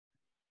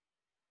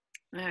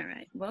All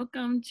right.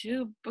 Welcome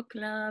to Book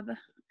Club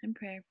and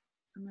Prayer.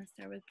 I'm going to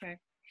start with prayer.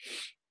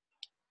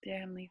 Dear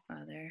Heavenly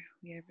Father,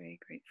 we are very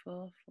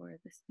grateful for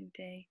this new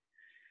day.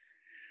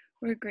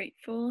 We're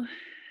grateful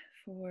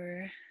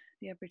for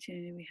the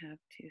opportunity we have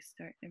to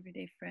start every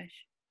day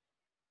fresh.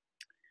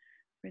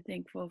 We're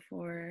thankful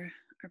for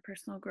our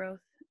personal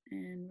growth,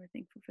 and we're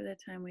thankful for the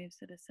time we have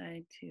set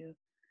aside to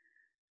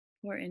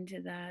pour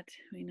into that.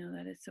 We know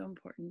that is so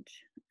important,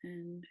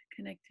 and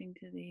connecting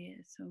to Thee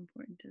is so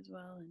important as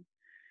well. And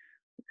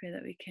we pray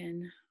that we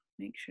can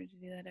make sure to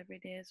do that every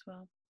day as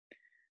well.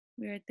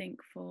 We are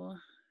thankful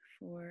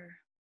for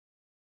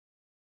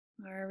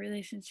our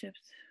relationships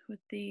with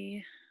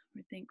Thee.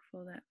 We're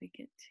thankful that we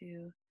get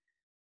to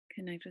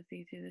connect with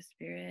Thee through the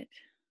Spirit.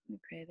 We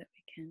pray that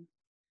we can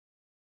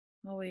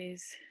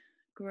always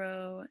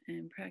grow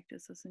and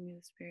practice listening to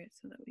the Spirit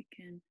so that we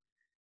can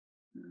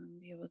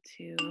be able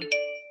to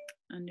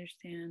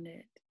understand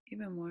it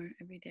even more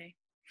every day.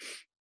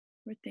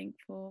 We're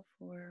thankful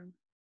for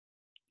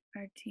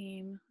our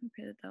team. We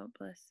pray that Thou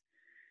bless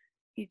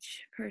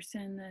each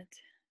person, that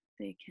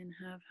they can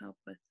have help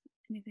with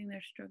anything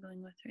they're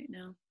struggling with right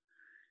now,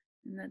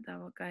 and that Thou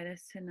will guide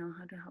us to know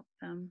how to help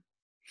them.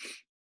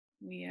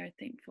 We are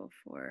thankful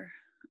for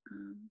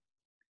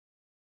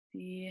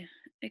the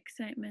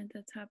excitement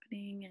that's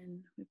happening, and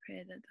we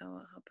pray that Thou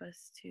will help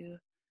us to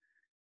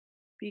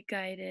be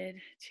guided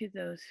to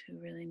those who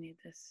really need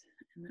this,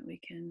 and that we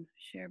can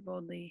share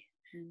boldly,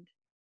 and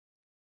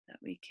that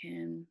we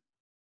can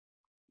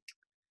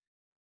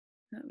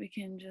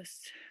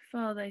just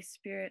follow Thy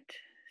Spirit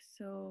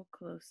so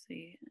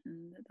closely,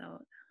 and that Thou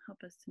will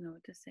help us to know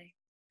what to say,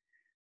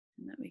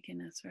 and that we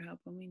can ask for help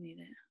when we need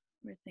it.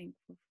 We're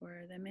thankful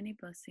for the many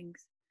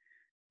blessings.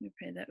 We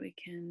pray that we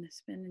can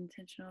spend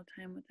intentional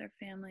time with our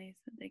families,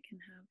 that they can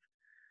have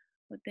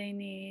what they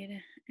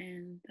need,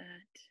 and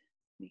that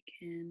we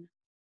can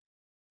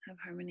have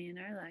harmony in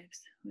our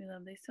lives. We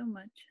love Thee so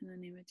much. In the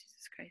name of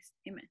Jesus Christ,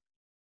 amen.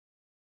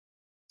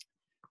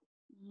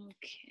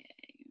 Okay.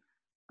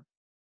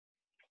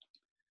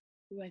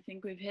 Ooh, I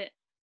think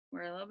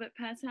we're a little bit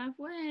past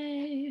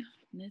halfway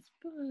in this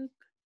book.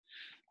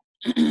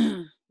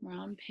 We're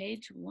on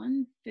page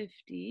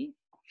 150.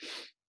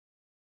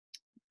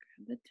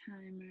 Grab the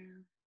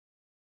timer.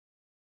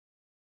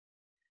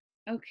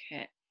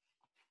 Okay.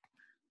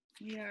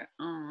 We are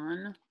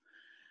on,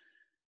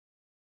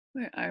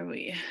 where are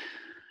we?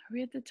 Are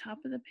we at the top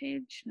of the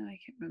page? No, I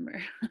can't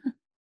remember.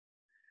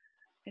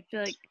 I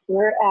feel like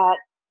we're at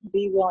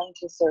be willing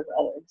to serve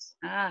others.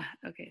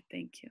 Okay,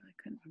 thank you. I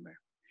couldn't remember.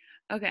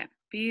 Okay,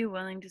 be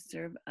willing to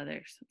serve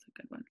others. That's a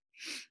good one.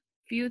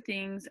 Few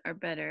things are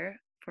better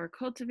for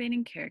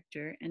cultivating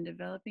character and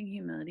developing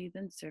humility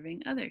than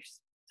serving others.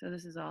 So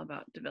this is all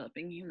about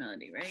developing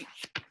humility, right?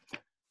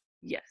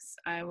 Yes,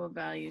 I will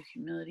value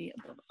humility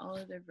above all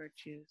other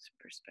virtues.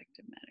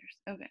 Perspective matters.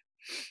 Okay.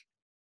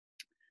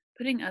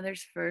 Putting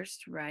others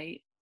first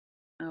right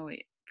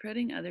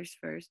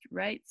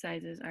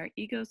sizes our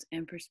egos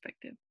and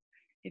perspective.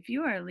 If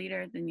you are a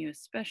leader, then you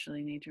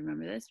especially need to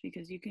remember this,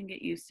 because you can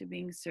get used to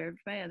being served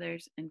by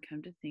others and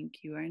come to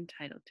think you are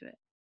entitled to it.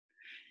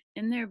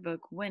 In their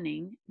book,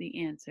 Winning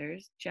the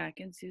Answers,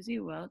 Jack and Susie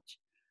Welch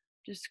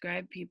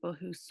describe people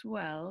who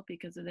swell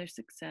because of their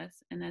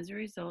success and as a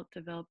result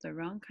develop the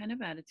wrong kind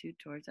of attitude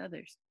towards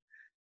others.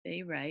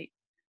 They write,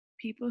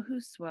 people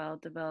who swell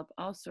develop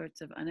all sorts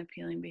of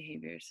unappealing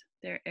behaviors.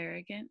 They're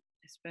arrogant,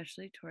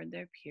 especially toward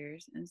their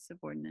peers and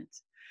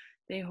subordinates.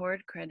 They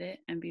hoard credit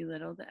and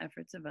belittle the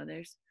efforts of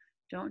others,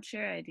 don't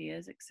share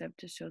ideas except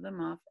to show them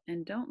off,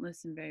 and don't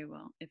listen very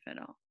well, if at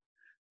all.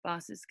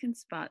 Bosses can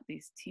spot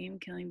these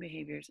team-killing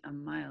behaviors a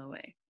mile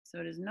away, so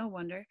it is no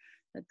wonder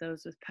that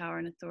those with power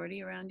and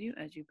authority around you,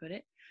 as you put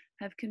it,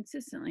 have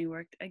consistently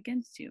worked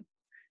against you.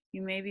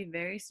 You may be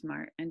very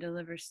smart and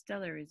deliver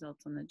stellar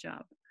results on the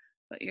job,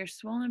 but your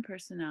swollen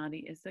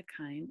personality is the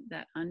kind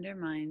that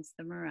undermines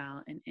the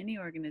morale in any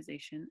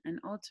organization and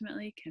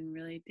ultimately can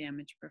really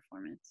damage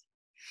performance.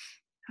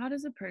 How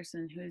does a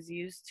person who is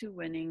used to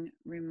winning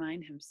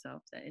remind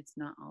himself that it's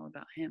not all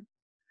about him?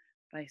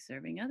 By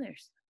serving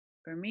others.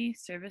 For me,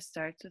 service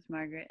starts with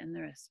Margaret and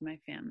the rest of my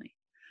family.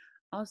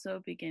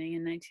 Also, beginning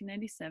in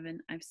 1997,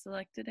 I've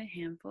selected a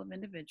handful of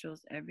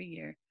individuals every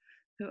year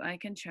who I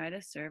can try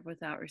to serve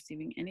without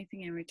receiving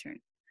anything in return.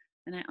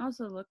 And I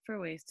also look for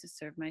ways to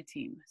serve my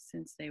team,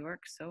 since they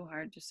work so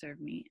hard to serve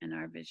me and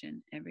our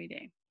vision every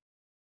day.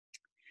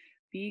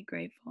 Be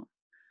grateful.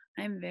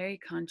 I am very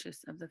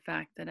conscious of the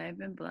fact that I have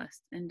been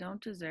blessed and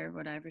don't deserve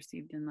what I've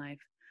received in life.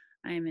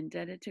 I am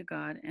indebted to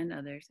God and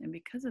others, and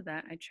because of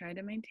that, I try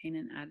to maintain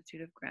an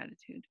attitude of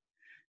gratitude.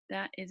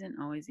 That isn't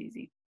always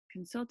easy.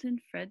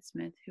 Consultant Fred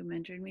Smith, who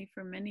mentored me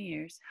for many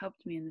years,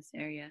 helped me in this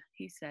area.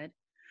 He said,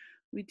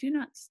 we do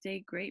not stay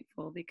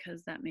grateful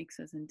because that makes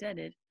us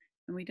indebted,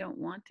 and we don't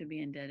want to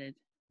be indebted.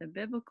 The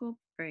biblical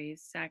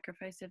phrase,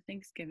 sacrifice of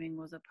thanksgiving,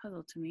 was a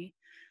puzzle to me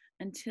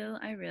until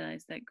I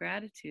realized that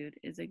gratitude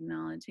is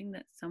acknowledging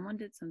that someone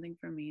did something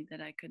for me that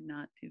I could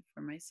not do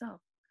for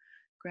myself.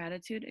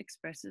 Gratitude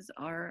expresses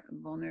our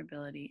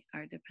vulnerability,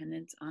 our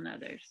dependence on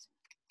others.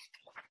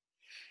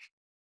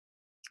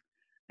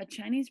 A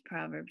Chinese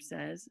proverb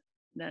says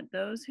that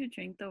those who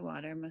drink the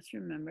water must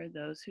remember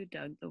those who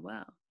dug the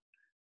well.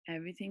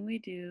 Everything we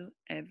do,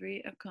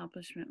 every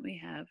accomplishment we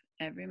have,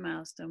 every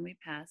milestone we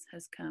pass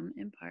has come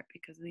in part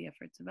because of the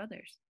efforts of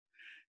others.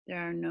 There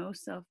are no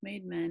self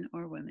made men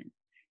or women.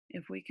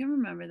 If we can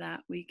remember that,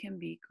 we can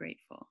be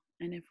grateful.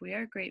 And if we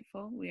are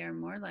grateful, we are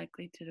more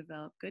likely to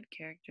develop good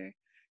character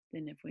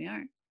than if we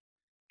aren't.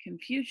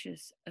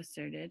 Confucius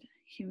asserted,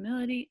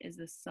 humility is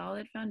the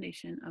solid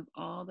foundation of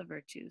all the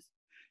virtues.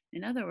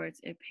 In other words,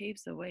 it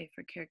paves the way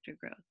for character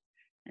growth,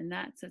 and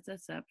that sets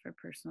us up for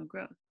personal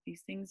growth.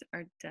 These things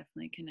are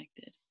definitely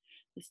connected.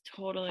 This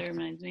totally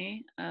reminds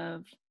me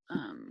of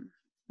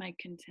my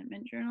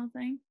contentment journal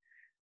thing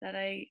that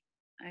I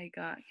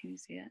got. Can you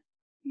see it?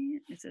 Yeah,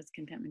 it says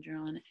contentment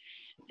journal on it.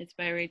 It's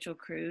by Rachel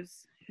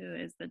Cruz, who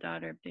is the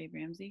daughter of Dave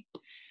Ramsey,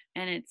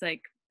 and it's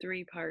like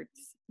 3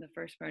 parts. The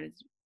first part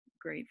is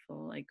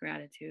grateful, like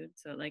gratitude.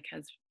 So it like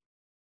has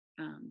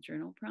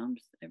journal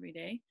prompts every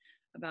day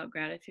about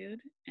gratitude,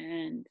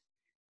 and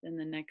then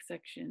the next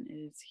section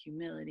is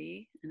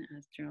humility, and it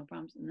has journal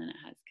prompts, and then it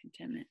has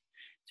contentment.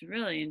 It's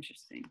really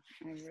interesting.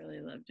 I really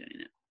love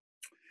doing it.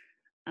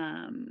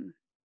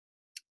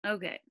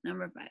 Okay,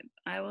 number 5.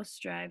 I will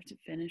strive to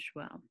finish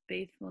well.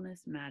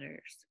 Faithfulness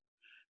matters.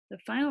 The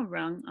final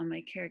rung on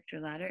my character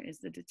ladder is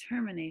the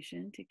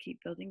determination to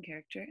keep building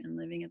character and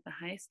living at the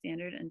highest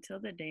standard until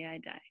the day I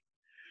die.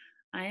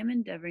 I am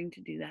endeavoring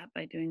to do that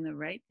by doing the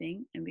right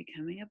thing and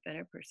becoming a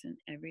better person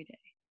every day.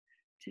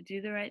 To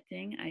do the right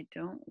thing, I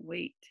don't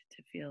wait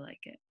to feel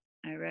like it.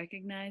 I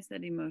recognize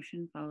that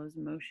emotion follows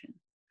motion.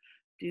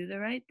 Do the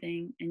right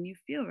thing and you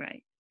feel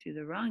right. Do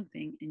the wrong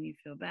thing and you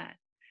feel bad.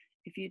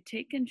 If you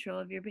take control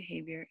of your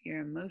behavior,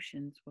 your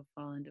emotions will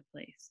fall into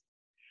place.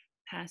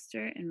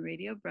 Pastor and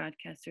radio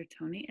broadcaster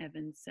Tony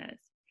Evans says,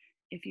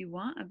 if you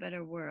want a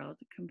better world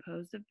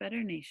composed of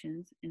better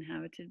nations,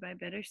 inhabited by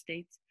better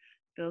states,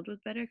 filled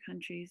with better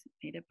countries,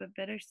 made up of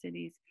better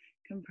cities,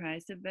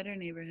 comprised of better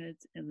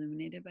neighborhoods,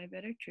 illuminated by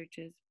better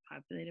churches,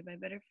 populated by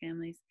better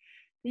families,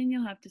 then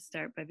you'll have to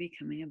start by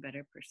becoming a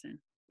better person.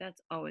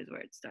 That's always where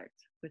it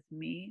starts, with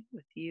me,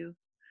 with you.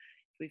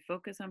 If we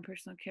focus on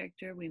personal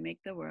character, we make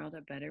the world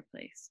a better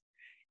place.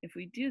 If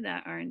we do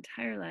that our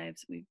entire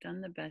lives, we've done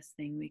the best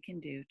thing we can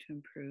do to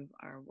improve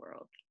our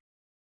world.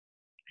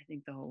 I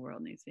think the whole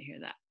world needs to hear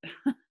that.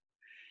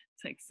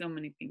 It's like so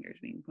many fingers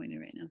being pointed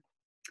right now.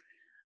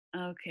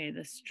 Okay,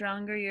 the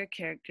stronger your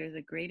character,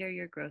 the greater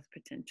your growth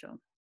potential.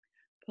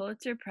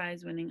 Pulitzer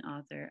Prize winning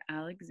author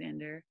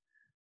Alexander,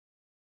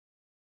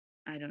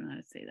 I don't know how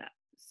to say that,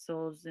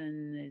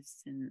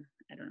 Solzhenitsyn,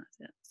 I don't know how to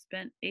say that,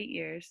 spent 8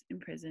 years in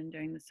prison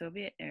during the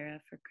Soviet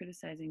era for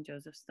criticizing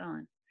Joseph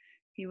Stalin.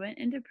 He went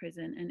into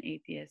prison an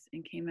atheist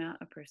and came out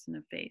a person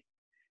of faith.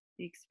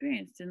 The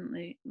experience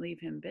didn't leave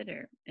him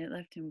bitter. It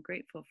left him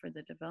grateful for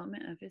the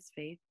development of his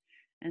faith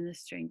and the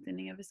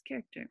strengthening of his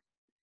character.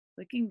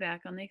 Looking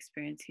back on the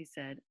experience, he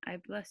said, I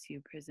bless you,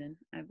 prison.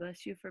 I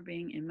bless you for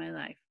being in my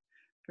life,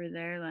 for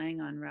there lying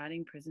on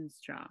rotting prison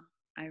straw.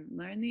 I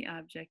learned the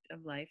object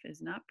of life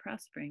is not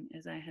prospering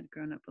as I had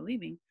grown up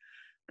believing,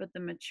 but the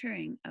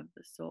maturing of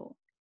the soul.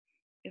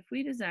 If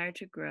we desire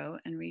to grow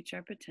and reach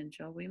our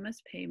potential, we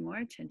must pay more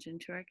attention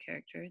to our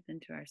character than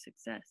to our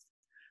success.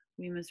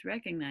 We must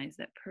recognize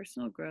that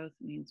personal growth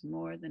means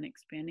more than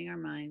expanding our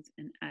minds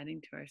and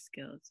adding to our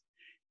skills.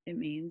 It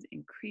means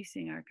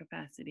increasing our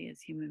capacity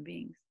as human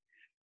beings.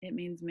 It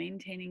means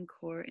maintaining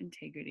core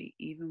integrity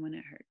even when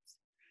it hurts.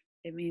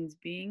 It means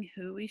being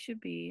who we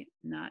should be,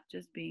 not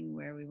just being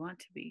where we want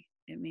to be.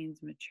 It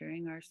means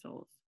maturing our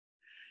souls.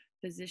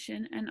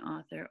 Physician and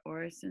author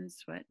Orison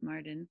Swett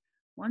Marden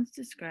once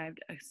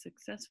described a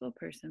successful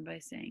person by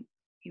saying,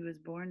 he was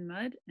born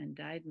mud and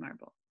died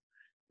marble.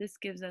 This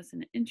gives us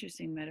an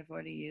interesting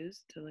metaphor to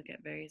use to look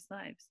at various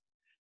lives.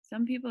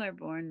 Some people are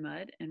born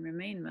mud and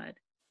remain mud.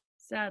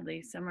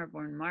 Sadly, some are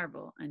born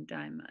marble and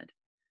die mud.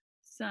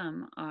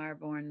 Some are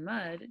born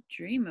mud,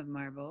 dream of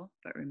marble,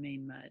 but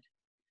remain mud.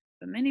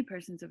 But many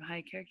persons of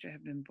high character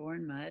have been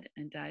born mud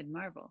and died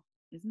marble.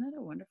 Isn't that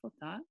a wonderful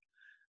thought?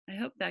 I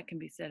hope that can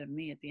be said of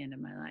me at the end of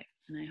my life,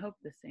 and I hope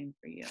the same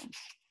for you. It's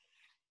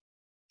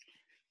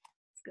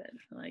good.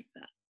 I like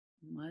that.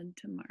 Mud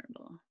to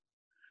marble.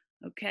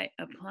 Okay,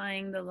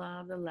 applying the law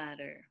of the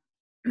ladder.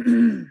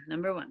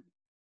 Number 1.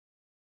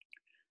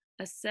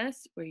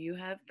 Assess where you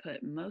have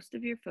put most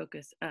of your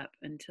focus up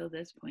until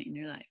this point in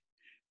your life.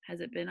 Has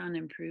it been on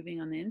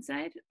improving on the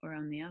inside or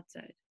on the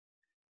outside?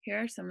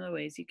 Here are some of the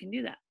ways you can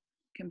do that.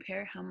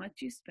 Compare how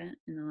much you spent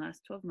in the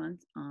last 12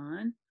 months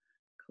on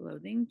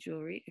clothing,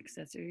 jewelry,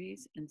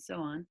 accessories, and so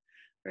on,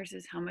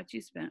 versus how much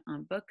you spent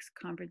on books,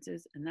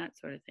 conferences, and that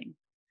sort of thing.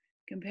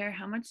 Compare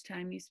how much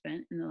time you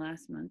spent in the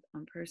last month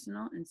on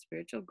personal and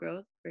spiritual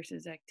growth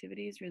versus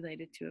activities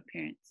related to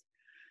appearance.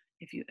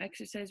 If you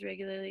exercise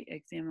regularly,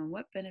 examine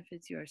what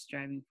benefits you are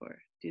striving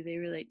for. Do they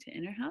relate to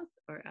inner health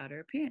or outer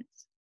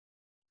appearance?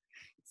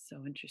 It's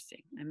so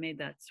interesting. I made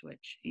that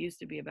switch. It used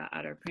to be about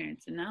outer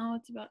appearance, and now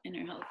it's about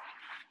inner health.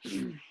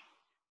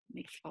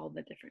 Makes all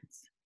the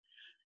difference.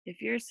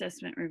 If your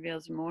assessment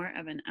reveals more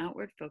of an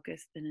outward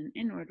focus than an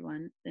inward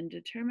one, then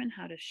determine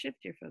how to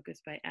shift your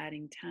focus by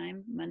adding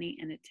time, money,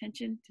 and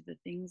attention to the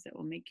things that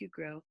will make you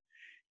grow,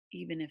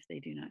 even if they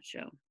do not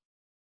show.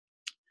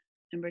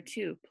 Number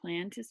 2,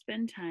 plan to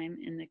spend time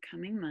in the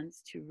coming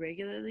months to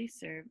regularly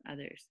serve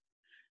others.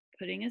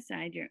 Putting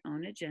aside your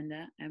own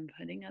agenda and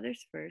putting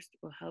others first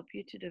will help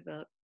you to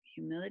develop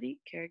humility,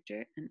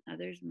 character, and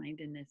others'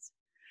 mindedness.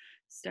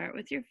 Start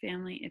with your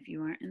family if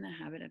you aren't in the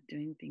habit of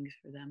doing things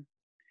for them.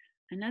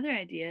 Another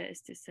idea is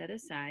to set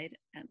aside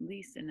at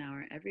least an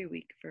hour every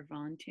week for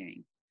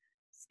volunteering.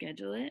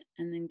 Schedule it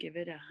and then give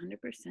it 100%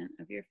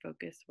 of your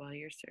focus while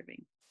you're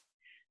serving.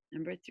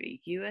 Number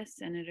 3, U.S.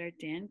 Senator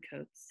Dan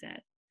Coates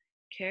said,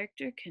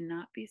 "Character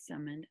cannot be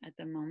summoned at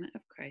the moment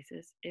of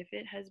crisis if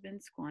it has been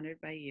squandered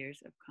by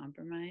years of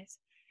compromise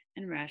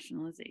and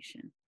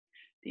rationalization.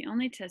 The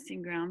only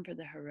testing ground for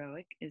the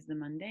heroic is the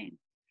mundane.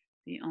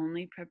 The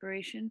only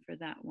preparation for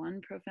that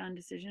one profound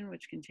decision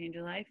which can change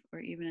a life or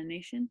even a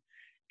nation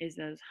is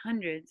those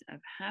hundreds of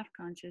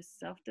half-conscious,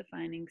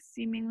 self-defining,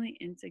 seemingly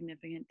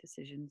insignificant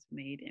decisions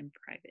made in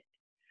private.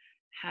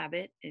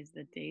 Habit is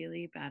the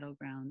daily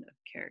battleground of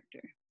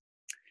character."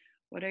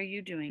 What are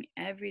you doing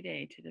every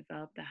day to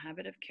develop the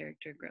habit of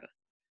character growth?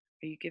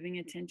 Are you giving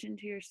attention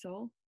to your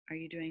soul? Are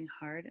you doing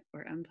hard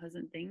or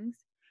unpleasant things?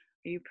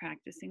 Are you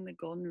practicing the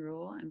golden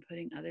rule and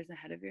putting others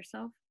ahead of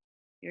yourself?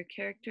 Your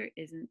character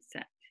isn't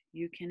set.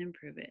 You can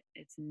improve it.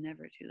 It's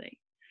never too late.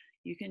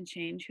 You can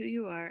change who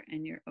you are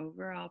and your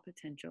overall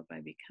potential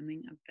by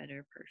becoming a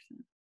better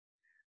person.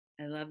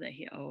 I love that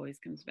he always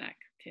comes back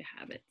to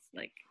habits.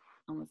 Like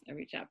almost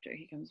every chapter,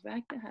 he comes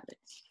back to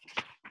habits.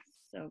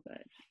 So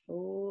good.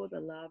 Oh, the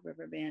Law of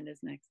Rubber Band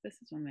is next.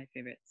 This is one of my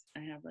favorites.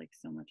 I have like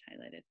so much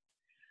highlighted.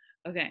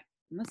 Okay,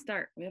 I'm gonna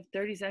start. We have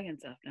 30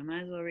 seconds left. I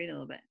might as well read a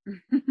little bit.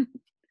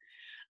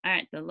 All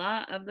right, the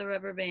Law of the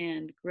Rubber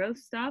Band. Growth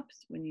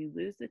stops when you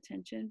lose the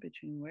tension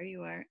between where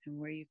you are and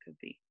where you could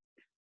be.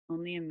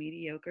 Only a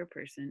mediocre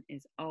person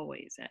is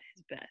always at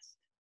his best.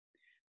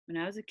 When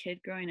I was a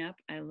kid growing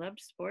up, I loved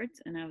sports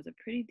and I was a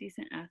pretty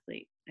decent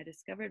athlete. I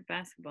discovered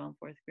basketball in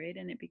 4th grade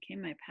and it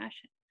became my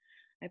passion.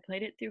 I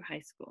played it through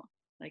high school.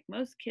 Like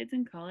most kids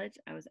in college,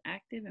 I was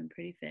active and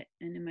pretty fit,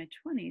 and in my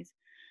 20s,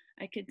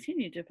 I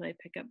continued to play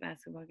pickup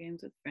basketball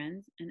games with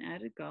friends and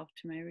added golf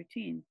to my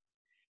routine.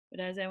 But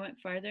as I went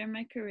farther in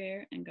my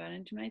career and got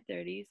into my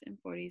 30s and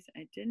 40s,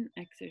 I didn't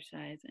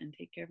exercise and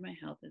take care of my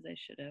health as I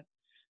should have.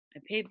 I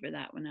paid for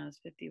that when I was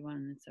 51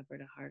 and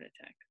suffered a heart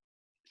attack.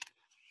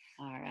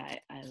 All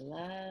right, I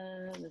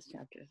love this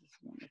chapter. This is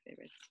one of my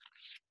favorites.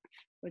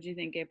 What do you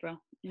think,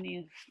 April?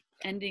 Any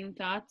ending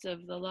thoughts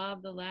of the Law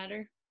of the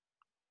Ladder?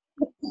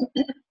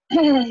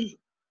 No.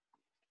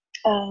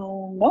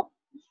 Nope.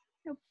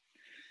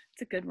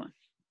 It's a good one.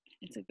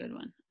 It's a good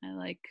one. I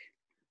like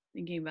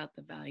thinking about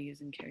the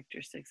values and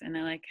characteristics, and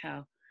I like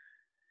how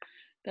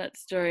that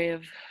story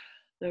of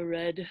the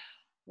red,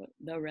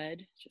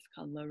 just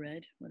called the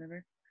red,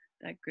 whatever,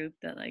 that group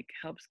that like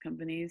helps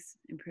companies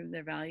improve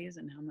their values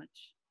and how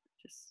much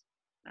just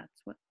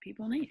that's what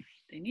people need.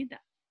 They need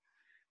that.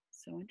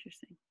 So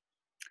interesting.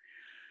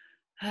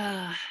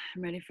 I'm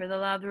ready for the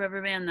Law of the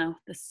Rubber Band, though.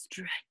 The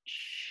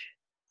stretch.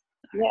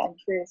 Yeah, I'm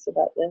curious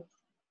about this.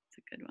 It's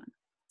a good one.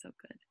 So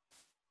good.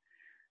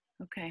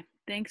 Okay.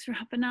 Thanks for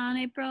hopping on,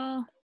 April.